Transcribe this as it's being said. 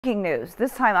Breaking news,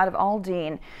 this time out of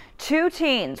Aldine. Two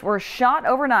teens were shot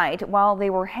overnight while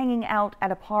they were hanging out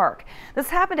at a park.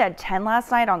 This happened at 10 last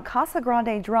night on Casa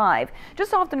Grande Drive,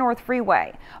 just off the North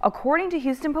Freeway. According to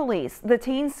Houston police, the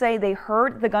teens say they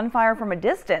heard the gunfire from a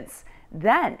distance.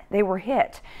 Then they were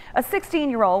hit. A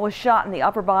 16-year-old was shot in the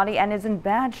upper body and is in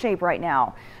bad shape right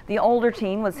now. The older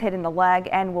teen was hit in the leg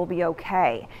and will be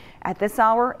okay. At this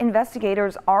hour,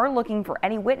 investigators are looking for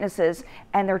any witnesses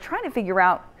and they're trying to figure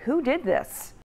out who did this.